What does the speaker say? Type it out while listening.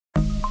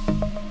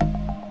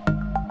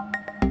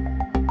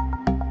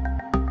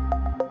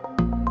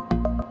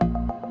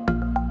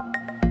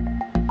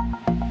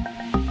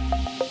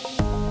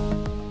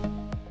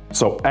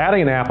So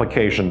adding an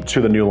application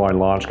to the Newline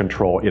Launch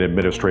Control in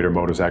administrator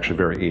mode is actually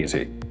very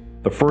easy.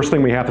 The first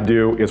thing we have to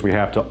do is we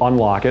have to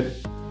unlock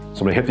it. So I'm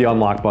going to hit the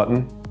unlock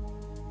button,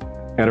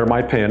 enter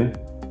my PIN,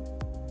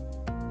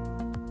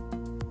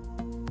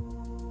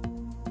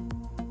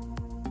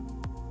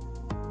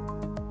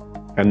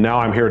 and now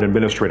I'm here in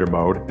administrator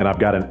mode, and I've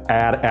got an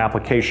add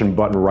application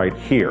button right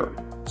here.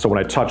 So when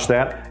I touch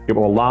that, it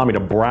will allow me to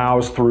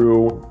browse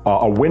through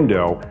a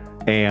window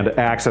and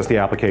access the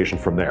application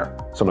from there.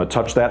 So I'm going to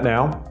touch that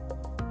now.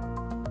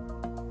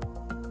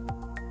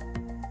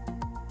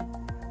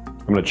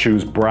 I'm going to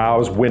choose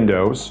Browse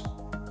Windows.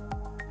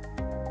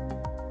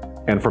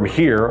 And from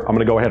here, I'm going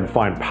to go ahead and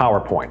find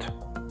PowerPoint.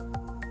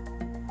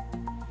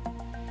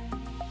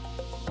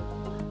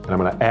 And I'm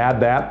going to add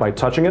that by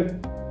touching it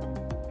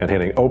and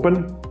hitting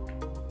Open.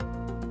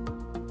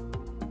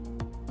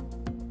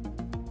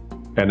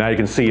 And now you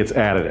can see it's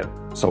added it.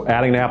 So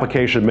adding an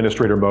application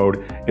administrator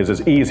mode is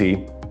as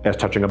easy as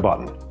touching a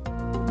button.